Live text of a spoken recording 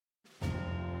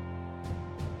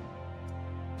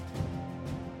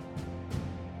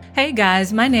Hey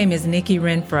guys, my name is Nikki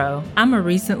Renfro. I'm a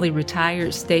recently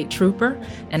retired state trooper,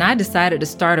 and I decided to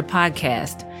start a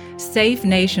podcast, Safe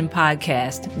Nation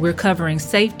Podcast. We're covering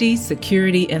safety,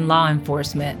 security, and law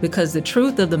enforcement because the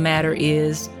truth of the matter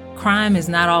is crime is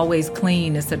not always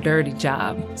clean. It's a dirty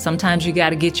job. Sometimes you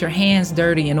got to get your hands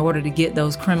dirty in order to get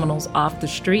those criminals off the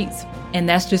streets. And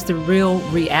that's just the real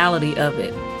reality of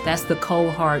it. That's the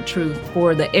cold, hard truth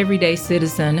for the everyday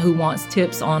citizen who wants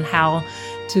tips on how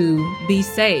to be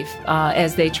safe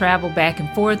as they travel back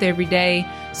and forth every day,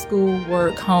 school,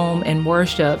 work, home, and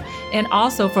worship. And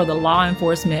also for the law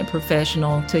enforcement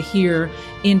professional to hear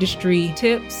industry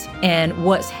tips and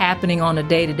what's happening on a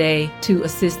day-to-day to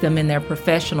assist them in their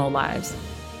professional lives.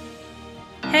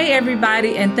 Hey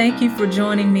everybody, and thank you for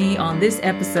joining me on this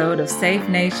episode of Safe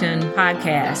Nation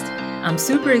Podcast. I'm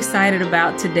super excited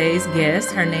about today's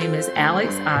guest. Her name is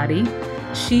Otte.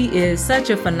 She is such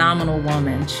a phenomenal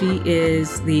woman. She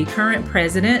is the current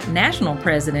national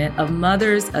president of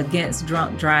Mothers Against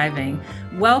Drunk Driving.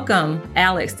 Welcome,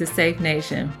 Alex, to Safe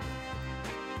Nation.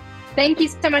 Thank you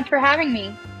so much for having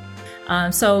me.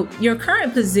 So your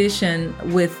current position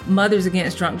with Mothers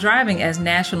Against Drunk Driving as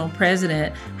national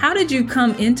president, how did you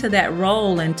come into that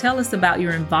role? And tell us about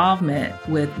your involvement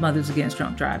with Mothers Against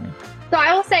Drunk Driving. So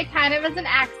I will say kind of as an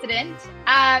accident,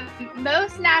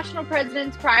 most national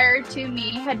presidents prior to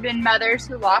me had been mothers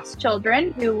who lost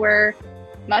children who were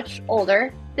much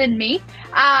older than me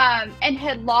and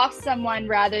had lost someone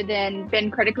rather than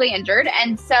been critically injured.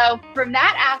 And so from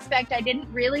that aspect, I didn't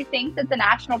really think that the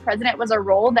national president was a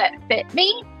role that fit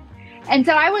me. And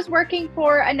so I was working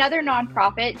for another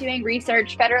nonprofit doing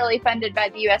research federally funded by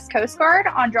the U.S. Coast Guard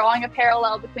on drawing a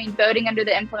parallel between voting under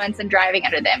the influence and driving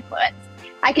under the influence.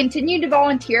 I continued to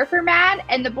volunteer for MADD,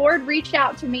 and the board reached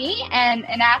out to me and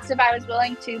asked if I was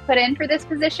willing to put in for this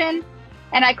position.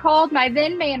 And I called my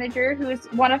then manager, who is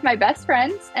one of my best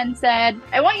friends, and said,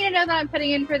 I want you to know that I'm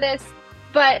putting in for this,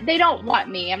 but they don't want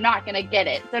me. I'm not going to get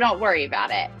it, so don't worry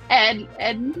about it.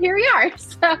 And here we are.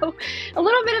 So a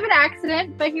little bit of an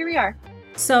accident, but here we are.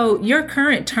 So your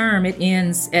current term, it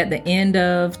ends at the end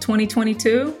of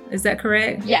 2022. Is that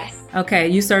correct? Yes. Okay.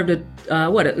 You served a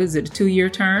 2-year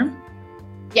term?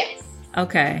 Yes.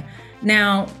 Okay.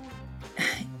 Now,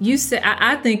 you said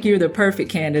I think you're the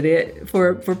perfect candidate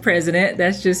for president.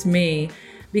 That's just me,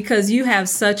 because you have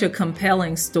such a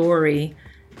compelling story.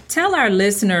 Tell our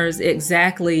listeners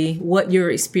exactly what your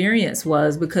experience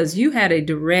was, because you had a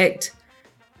direct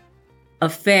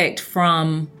effect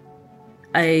from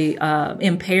a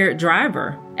impaired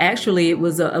driver. Actually, it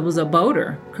was a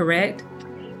boater, correct?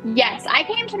 Yes, I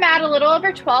came to MADD a little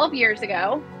over 12 years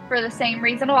ago for the same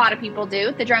reason a lot of people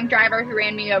do. The drunk driver who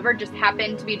ran me over just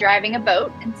happened to be driving a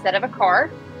boat instead of a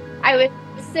car. I was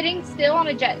sitting still on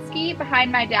a jet ski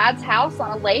behind my dad's house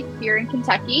on a lake here in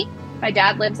Kentucky. My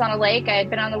dad lives on a lake. I had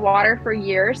been on the water for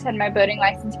years, had my boating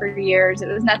license for years.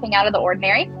 It was nothing out of the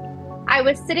ordinary. I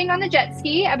was sitting on the jet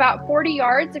ski about 40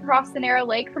 yards across the narrow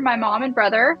lake from my mom and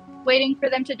brother, waiting for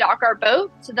them to dock our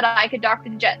boat so that I could dock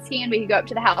the jet ski and we could go up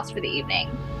to the house for the evening.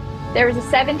 There was a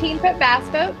 17-foot bass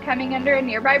boat coming under a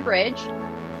nearby bridge.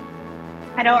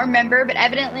 I don't remember, but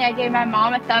evidently I gave my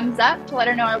mom a thumbs up to let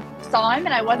her know I saw him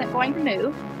and I wasn't going to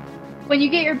move. When you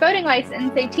get your boating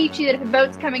license, they teach you that if a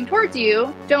boat's coming towards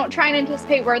you, don't try and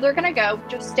anticipate where they're going to go.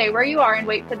 Just stay where you are and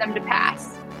wait for them to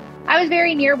pass. I was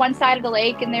very near one side of the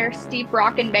lake, and there are steep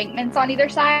rock embankments on either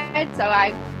side, so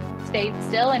I stayed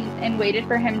still and waited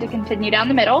for him to continue down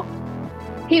the middle.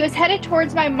 He was headed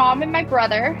towards my mom and my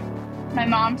brother. My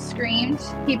mom screamed.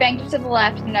 He banked to the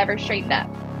left and never straightened up.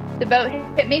 The boat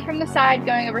hit me from the side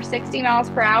going over 60 miles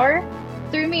per hour,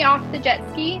 threw me off the jet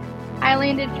ski. I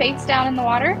landed face down in the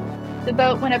water. The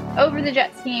boat went up over the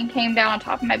jet ski and came down on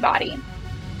top of my body.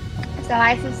 So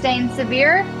I sustained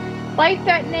severe,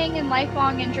 life-threatening, and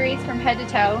lifelong injuries from head to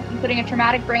toe, including a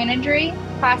traumatic brain injury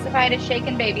classified as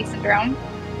shaken baby syndrome.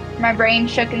 My brain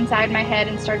shook inside my head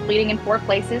and started bleeding in 4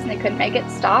 places, and they couldn't make it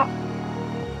stop.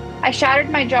 I shattered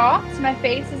my jaw, so my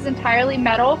face is entirely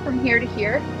metal from here to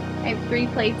here. I have 3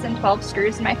 plates and 12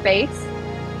 screws in my face.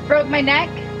 Broke my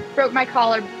neck, broke my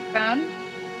collarbone,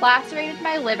 lacerated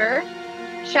my liver,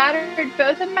 shattered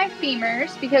both of my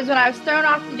femurs because when I was thrown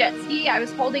off the jet ski, I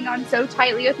was holding on so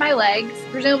tightly with my legs,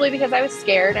 presumably because I was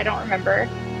scared, I don't remember,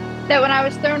 that when I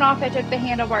was thrown off, I took the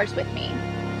handlebars with me.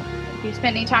 If you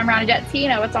spend any time around a jet ski, you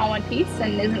know it's all one piece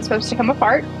and isn't supposed to come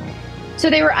apart. So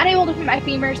they were unable to put my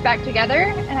femurs back together,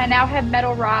 and I now have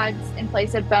metal rods in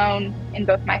place of bone in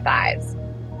both my thighs.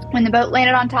 When the boat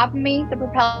landed on top of me, the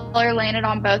propeller landed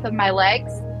on both of my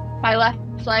legs. My left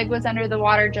leg was under the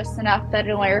water just enough that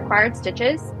it only required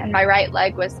stitches, and my right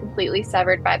leg was completely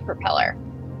severed by the propeller.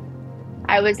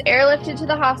 I was airlifted to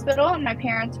the hospital, and my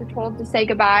parents were told to say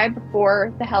goodbye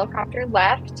before the helicopter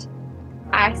left.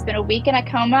 I spent a week in a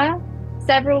coma,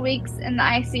 several weeks in the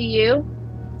ICU,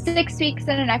 6 weeks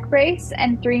in a neck brace,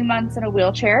 and 3 months in a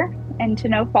wheelchair. And to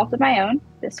no fault of my own,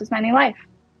 this was my new life.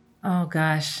 Oh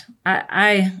gosh,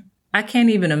 I can't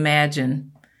even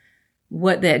imagine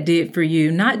what that did for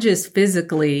you, not just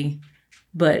physically,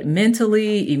 but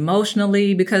mentally,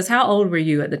 emotionally, because how old were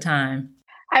you at the time?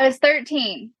 I was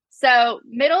 13. So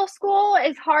middle school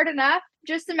is hard enough.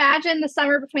 Just imagine the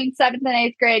summer between 7th and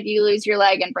 8th grade, you lose your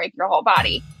leg and break your whole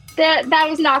body. That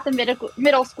was not the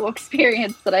middle school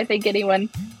experience that I think anyone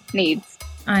needs.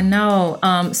 I know.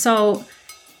 So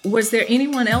was there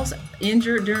anyone else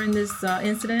injured during this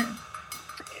incident?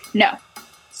 No.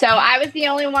 So I was the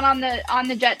only one on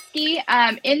the jet ski.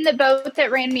 In the boat that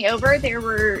ran me over, there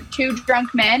were 2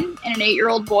 drunk men and an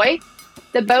 8-year-old boy.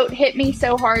 The boat hit me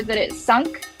so hard that it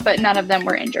sunk, but none of them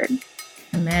were injured.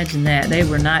 Imagine that. They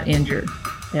were not injured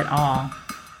at all.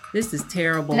 This is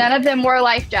terrible. None of them wore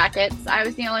life jackets. I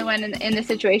was the only one in the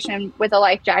situation with a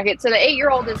life jacket. So the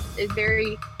 8-year-old is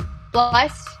very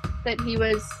blessed that he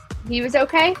was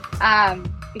okay,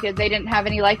 because they didn't have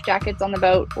any life jackets on the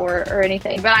boat or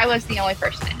anything. But I was the only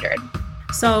person injured.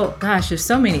 So, gosh, there's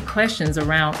so many questions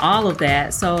around all of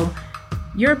that. So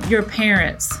your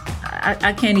parents,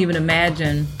 I can't even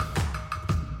imagine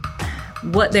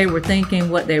what they were thinking,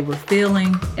 what they were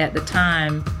feeling at the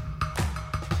time.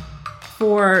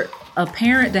 For a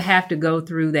parent to have to go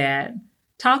through that,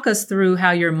 talk us through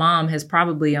how your mom has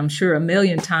probably, I'm sure,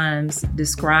 1,000,000 times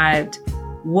described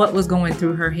what was going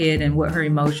through her head and what her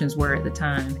emotions were at the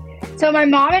time. So my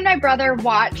mom and my brother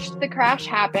watched the crash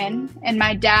happen, and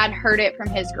my dad heard it from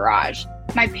his garage.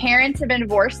 My parents have been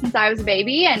divorced since I was a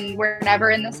baby, and we're never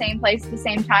in the same place at the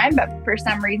same time, but for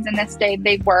some reason this day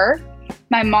they were.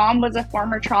 My mom was a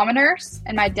former trauma nurse,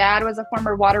 and my dad was a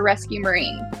former water rescue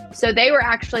Marine. So they were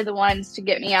actually the ones to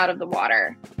get me out of the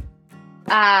water.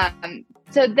 My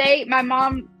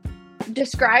mom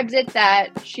describes it that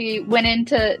she went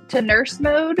into nurse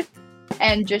mode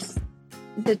and just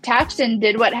detached and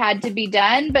did what had to be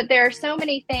done. But there are so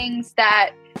many things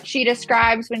that she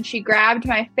describes. When she grabbed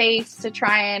my face to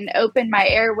try and open my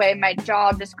airway, my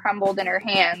jaw just crumbled in her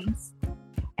hands.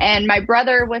 And my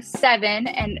brother was 7,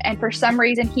 and for some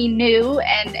reason he knew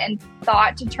and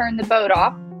thought to turn the boat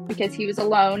off because he was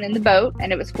alone in the boat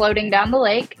and it was floating down the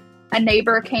lake. A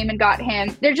neighbor came and got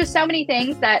him. There's just so many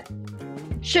things that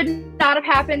should not have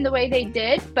happened the way they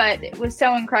did, but it was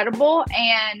so incredible.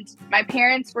 And my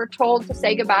parents were told to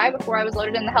say goodbye before I was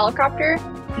loaded in the helicopter.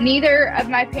 Neither of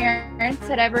my parents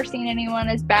had ever seen anyone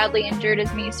as badly injured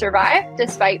as me survive,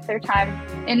 despite their time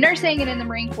in nursing and in the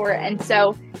Marine Corps. And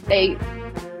so they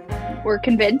were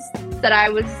convinced that I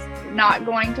was not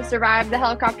going to survive the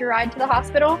helicopter ride to the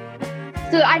hospital.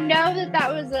 So I know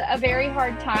that was a very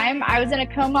hard time. I was in a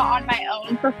coma on my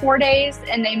own for 4 days,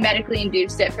 and they medically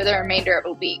induced it for the remainder of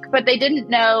a week. But they didn't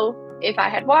know if I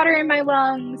had water in my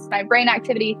lungs, my brain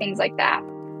activity, things like that.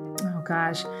 Oh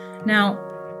gosh. Now,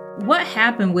 what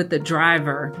happened with the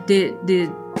driver?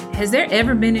 Has there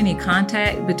ever been any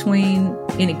contact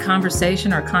any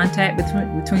conversation or contact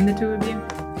between the two of you?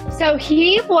 So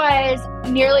he was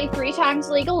nearly 3 times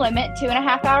legal limit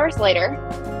 2.5 hours later.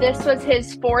 This was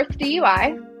his 4th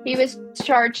DUI. He was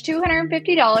charged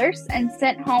 $250 and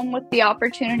sent home with the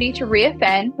opportunity to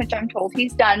reoffend, which I'm told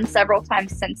he's done several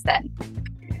times since then.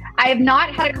 I have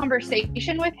not had a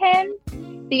conversation with him.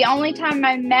 The only time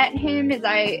I met him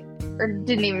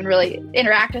didn't even really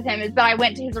interact with him, but I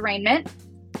went to his arraignment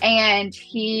and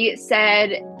he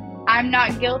said, "I'm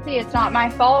not guilty. It's not my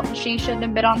fault. She shouldn't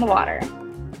have been on the water."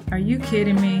 Are you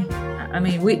kidding me? I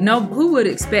mean, who would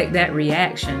expect that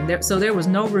reaction? So there was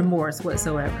no remorse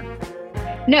whatsoever.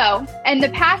 No. And the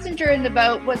passenger in the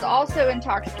boat was also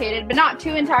intoxicated, but not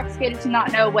too intoxicated to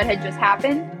not know what had just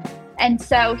happened. And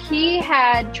so he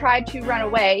had tried to run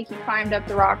away. He climbed up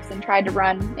the rocks and tried to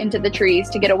run into the trees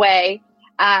to get away,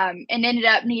 and ended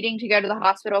up needing to go to the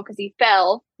hospital because he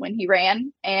fell when he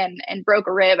ran and broke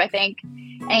a rib, I think.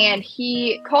 And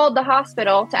he called the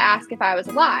hospital to ask if I was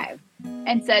alive,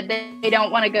 and said that they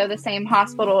don't want to go to the same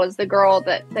hospital as the girl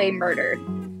that they murdered.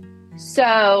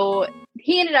 So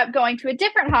he ended up going to a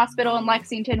different hospital in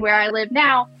Lexington, where I live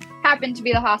now. Happened to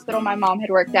be the hospital my mom had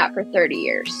worked at for 30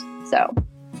 years. So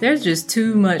there's just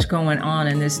too much going on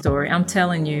in this story. I'm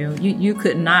telling you, you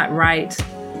could not write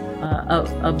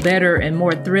a better and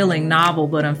more thrilling novel,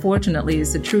 but unfortunately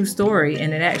it's a true story,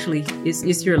 and it actually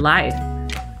it's your life.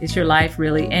 It's your life,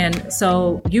 really. And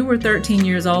so you were 13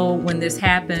 years old when this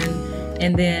happened.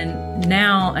 And then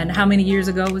now, and how many years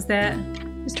ago was that?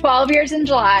 It was 12 years in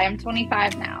July. I'm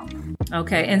 25 now.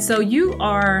 Okay. And so you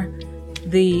are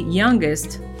the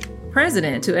youngest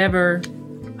president to ever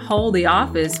hold the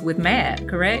office with MADD,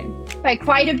 correct? By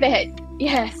quite a bit.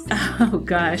 Yes. Oh,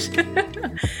 gosh.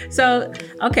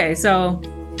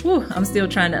 I'm still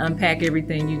trying to unpack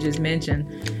everything you just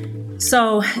mentioned.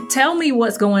 So tell me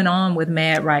what's going on with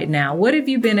MADD right now. What have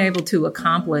you been able to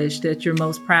accomplish that you're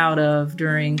most proud of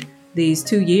during these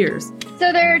 2 years?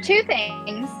 So there are two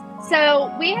things.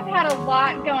 So we have had a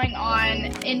lot going on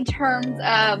in terms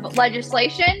of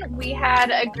legislation. We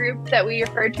had a group that we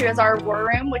referred to as our war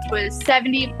room, which was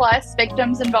 70 plus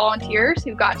victims and volunteers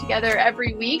who got together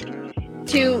every week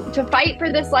to fight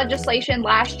for this legislation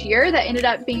last year that ended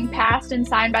up being passed and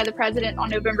signed by the president on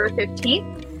November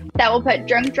 15th. That will put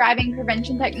drunk driving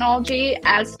prevention technology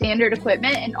as standard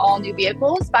equipment in all new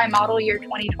vehicles by model year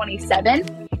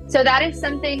 2027. So that is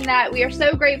something that we are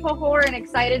so grateful for and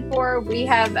excited for. We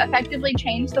have effectively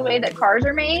changed the way that cars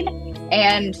are made,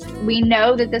 and we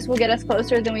know that this will get us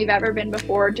closer than we've ever been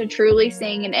before to truly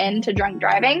seeing an end to drunk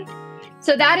driving.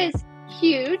 So that is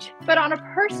huge. But on a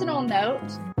personal note,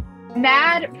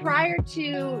 MADD, prior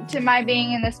to my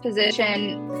being in this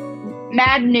position,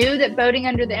 MADD knew that boating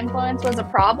under the influence was a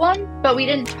problem, but we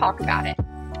didn't talk about it.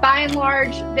 By and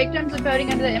large, victims of boating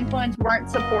under the influence weren't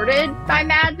supported by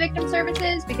MADD Victim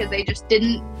Services because they just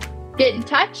didn't get in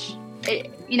touch.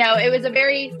 It was a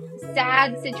very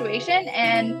sad situation.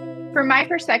 And from my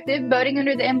perspective, boating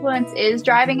under the influence is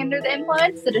driving under the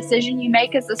influence. The decision you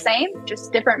make is the same,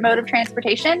 just different mode of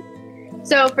transportation.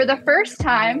 So for the first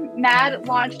time, MADD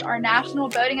launched our National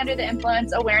Boating Under the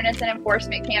Influence Awareness and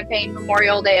Enforcement Campaign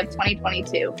Memorial Day of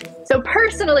 2022. So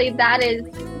personally, that is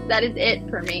it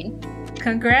for me.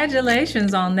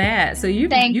 Congratulations on that. So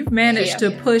you've managed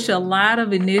to push a lot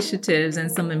of initiatives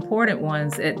and some important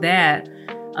ones at that.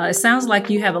 It sounds like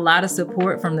you have a lot of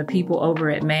support from the people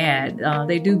over at MADD.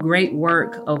 They do great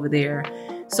work over there.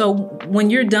 So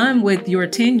when you're done with your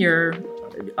tenure,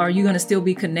 are you going to still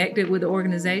be connected with the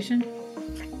organization?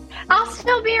 I'll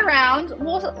still be around.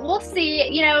 We'll see.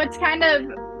 It's kind of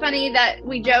funny that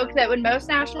we joke that when most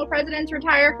national presidents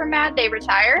retire from MADD, they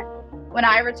retire. When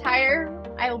I retire,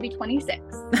 I will be 26.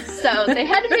 So they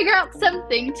had to figure out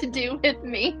something to do with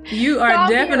me. You are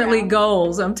definitely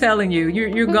goals. I'm telling you,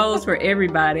 you're goals for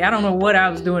everybody. I don't know what I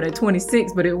was doing at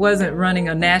 26, but it wasn't running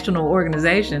a national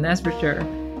organization. That's for sure.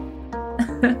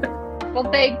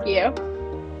 Well, thank you.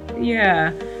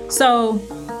 Yeah. So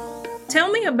tell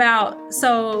me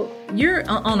so you're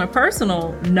on a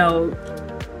personal note,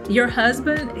 your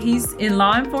husband, he's in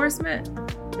law enforcement.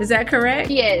 Is that correct?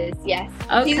 He is, yes.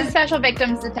 Okay. He's a special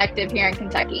victims detective here in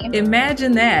Kentucky.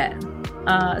 Imagine that.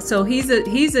 So he's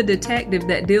a detective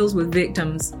that deals with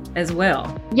victims as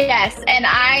well. Yes, and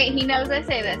he knows I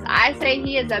say this. I say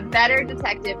he is a better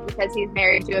detective because he's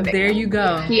married to a victim. There you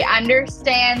go. He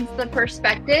understands the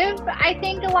perspective, I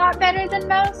think, a lot better than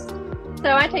most.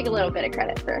 So I take a little bit of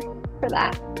credit for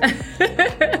that.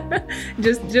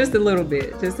 just a little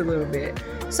bit.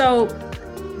 So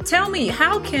tell me,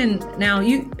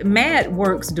 MADD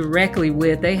works directly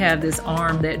they have this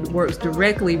arm that works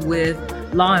directly with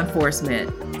law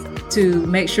enforcement to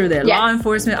make sure that law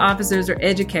enforcement officers are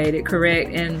educated, correct?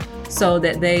 And so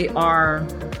that they are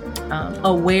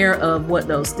aware of what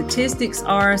those statistics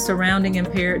are surrounding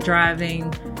impaired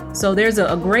driving. So there's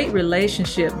a great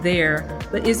relationship there.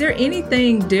 But is there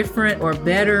anything different or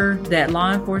better that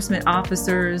law enforcement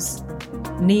officers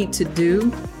need to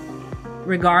do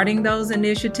regarding those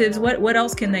initiatives? What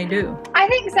else can they do? I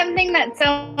think something that's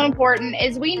so important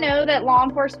is we know that law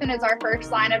enforcement is our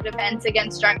first line of defense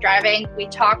against drunk driving. We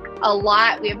talk a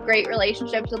lot. We have great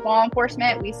relationships with law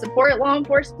enforcement. We support law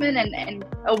enforcement and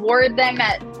award them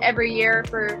every year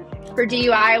for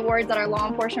DUI awards at our law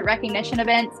enforcement recognition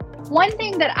events. One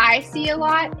thing that I see a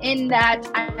lot in that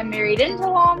I'm married into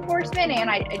law enforcement and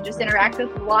I just interact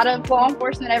with a lot of law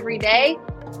enforcement every day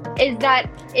is that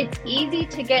it's easy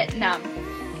to get numb.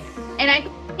 And I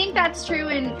think that's true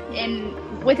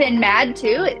within MADD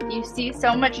too. You see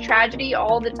so much tragedy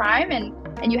all the time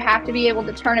and you have to be able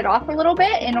to turn it off a little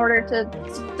bit in order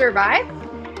to survive.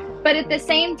 But at the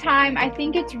same time, I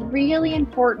think it's really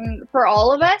important for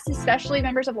all of us, especially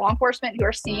members of law enforcement who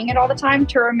are seeing it all the time,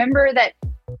 to remember that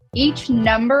each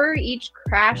number, each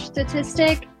crash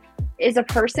statistic is a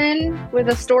person with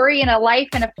a story and a life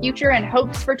and a future and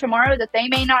hopes for tomorrow that they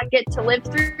may not get to live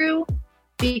through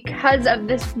because of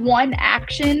this one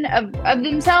action of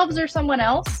themselves or someone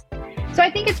else. So I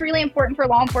think it's really important for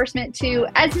law enforcement to,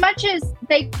 as much as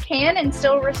they can and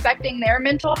still respecting their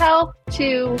mental health,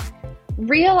 to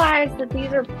realize that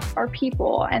these are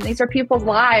people and these are people's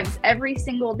lives every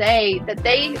single day, that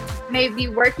they may be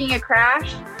working a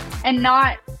crash and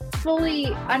not fully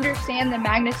understand the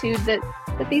magnitude that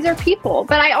these are people.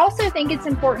 But I also think it's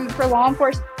important for law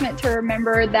enforcement to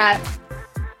remember that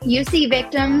you see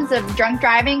victims of drunk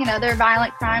driving and other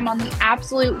violent crime on the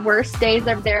absolute worst days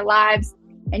of their lives,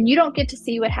 and you don't get to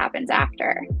see what happens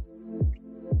after.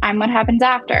 I'm what happens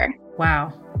after.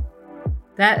 Wow.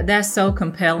 That's so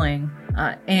compelling.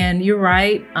 And you're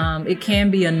right. It can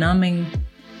be a numbing.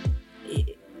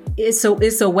 It's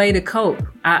a way to cope.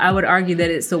 I would argue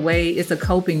that it's a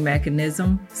coping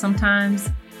mechanism sometimes.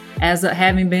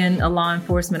 Having been a law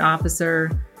enforcement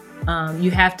officer,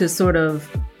 you have to sort of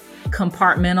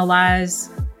compartmentalize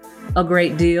a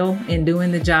great deal in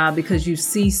doing the job because you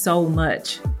see so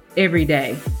much every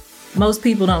day. Most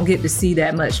people don't get to see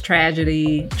that much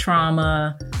tragedy,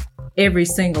 trauma every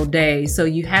single day. So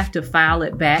you have to file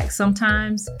it back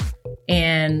sometimes.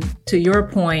 And to your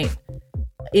point,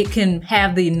 it can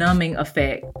have the numbing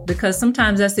effect because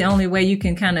sometimes that's the only way you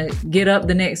can kind of get up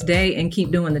the next day and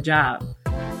keep doing the job,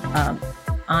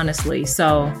 honestly.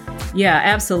 So yeah,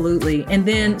 absolutely. And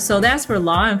then, so that's for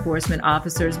law enforcement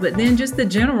officers, but then just the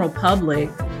general public,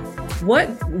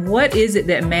 what is it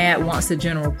that MADD wants the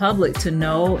general public to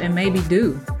know and maybe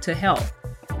do to help?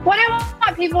 What I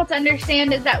want people to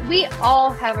understand is that we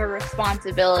all have a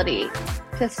responsibility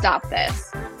to stop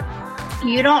this.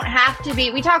 You don't have to be,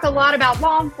 we talk a lot about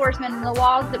law enforcement and the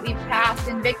laws that we've passed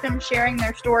and victims sharing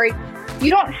their story.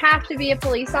 You don't have to be a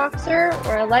police officer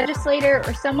or a legislator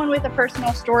or someone with a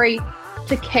personal story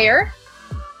to care.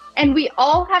 And we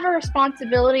all have a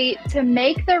responsibility to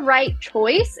make the right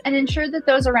choice and ensure that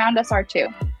those around us are too.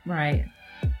 Right.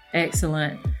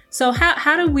 Excellent. So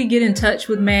how do we get in touch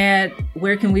with MADD?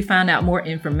 Where can we find out more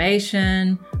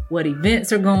information? What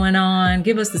events are going on?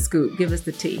 Give us the scoop. Give us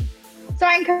the tea. So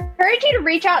I encourage you to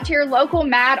reach out to your local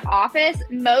MADD office.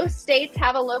 Most states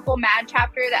have a local MADD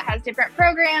chapter that has different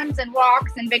programs and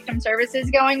walks and victim services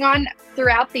going on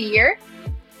throughout the year.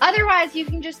 Otherwise, you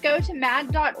can just go to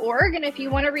madd.org. And if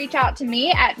you want to reach out to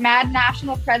me at MADD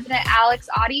National President Alex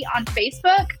Otte on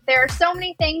Facebook, there are so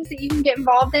many things that you can get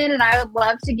involved in, and I would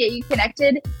love to get you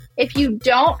connected. If you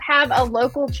don't have a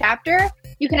local chapter,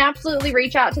 you can absolutely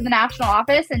reach out to the national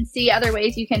office and see other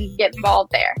ways you can get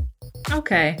involved there.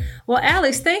 Okay. Well,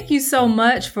 Alex, thank you so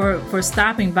much for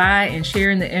stopping by and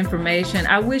sharing the information.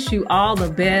 I wish you all the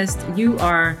best. You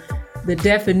are the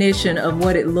definition of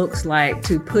what it looks like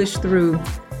to push through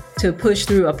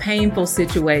a painful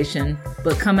situation,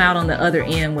 but come out on the other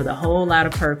end with a whole lot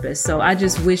of purpose. So I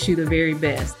just wish you the very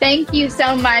best. Thank you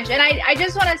so much. And I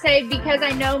just want to say, because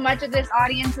I know much of this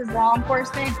audience is law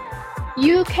enforcement,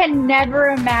 you can never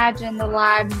imagine the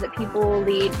lives that people will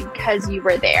lead because you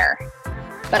were there.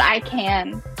 But I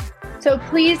can. So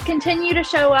please continue to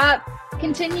show up,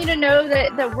 continue to know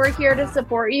that we're here to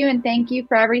support you, and thank you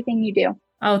for everything you do.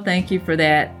 Oh, thank you for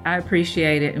that. I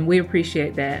appreciate it, and we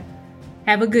appreciate that.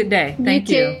 Have a good day. Thank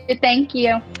you. Thank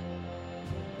you.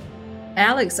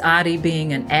 Alex Otte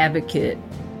being an advocate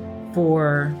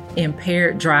for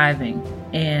impaired driving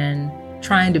and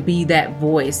trying to be that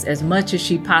voice as much as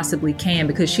she possibly can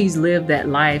because she's lived that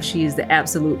life. She is the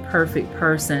absolute perfect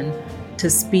person to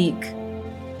speak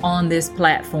on this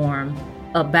platform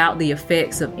about the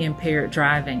effects of impaired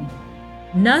driving.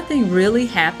 Nothing really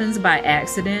happens by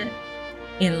accident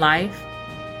in life.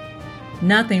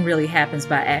 Nothing really happens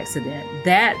by accident.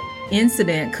 That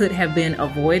incident could have been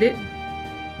avoided.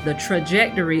 The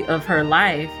trajectory of her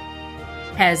life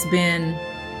has been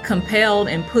compelled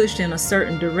and pushed in a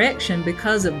certain direction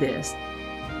because of this.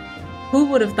 Who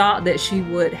would have thought that she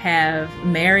would have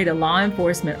married a law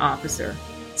enforcement officer,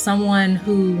 someone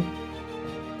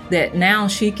that now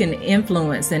she can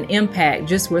influence and impact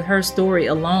just with her story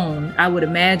alone? I would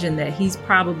imagine that he's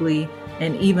probably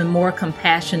an even more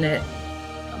compassionate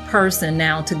person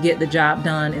now to get the job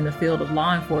done in the field of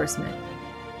law enforcement.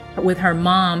 With her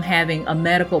mom having a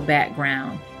medical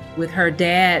background, with her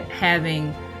dad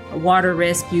having a water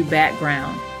rescue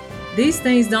background. These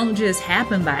things don't just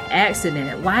happen by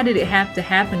accident. Why did it have to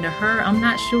happen to her? I'm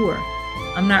not sure.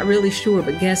 I'm not really sure,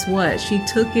 but guess what? She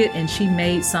took it and she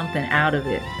made something out of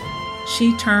it.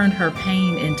 She turned her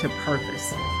pain into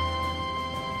purpose.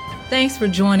 Thanks for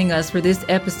joining us for this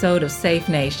episode of Safe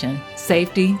Nation,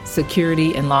 Safety,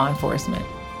 Security, and Law Enforcement.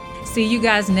 See you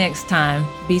guys next time.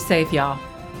 Be safe, y'all.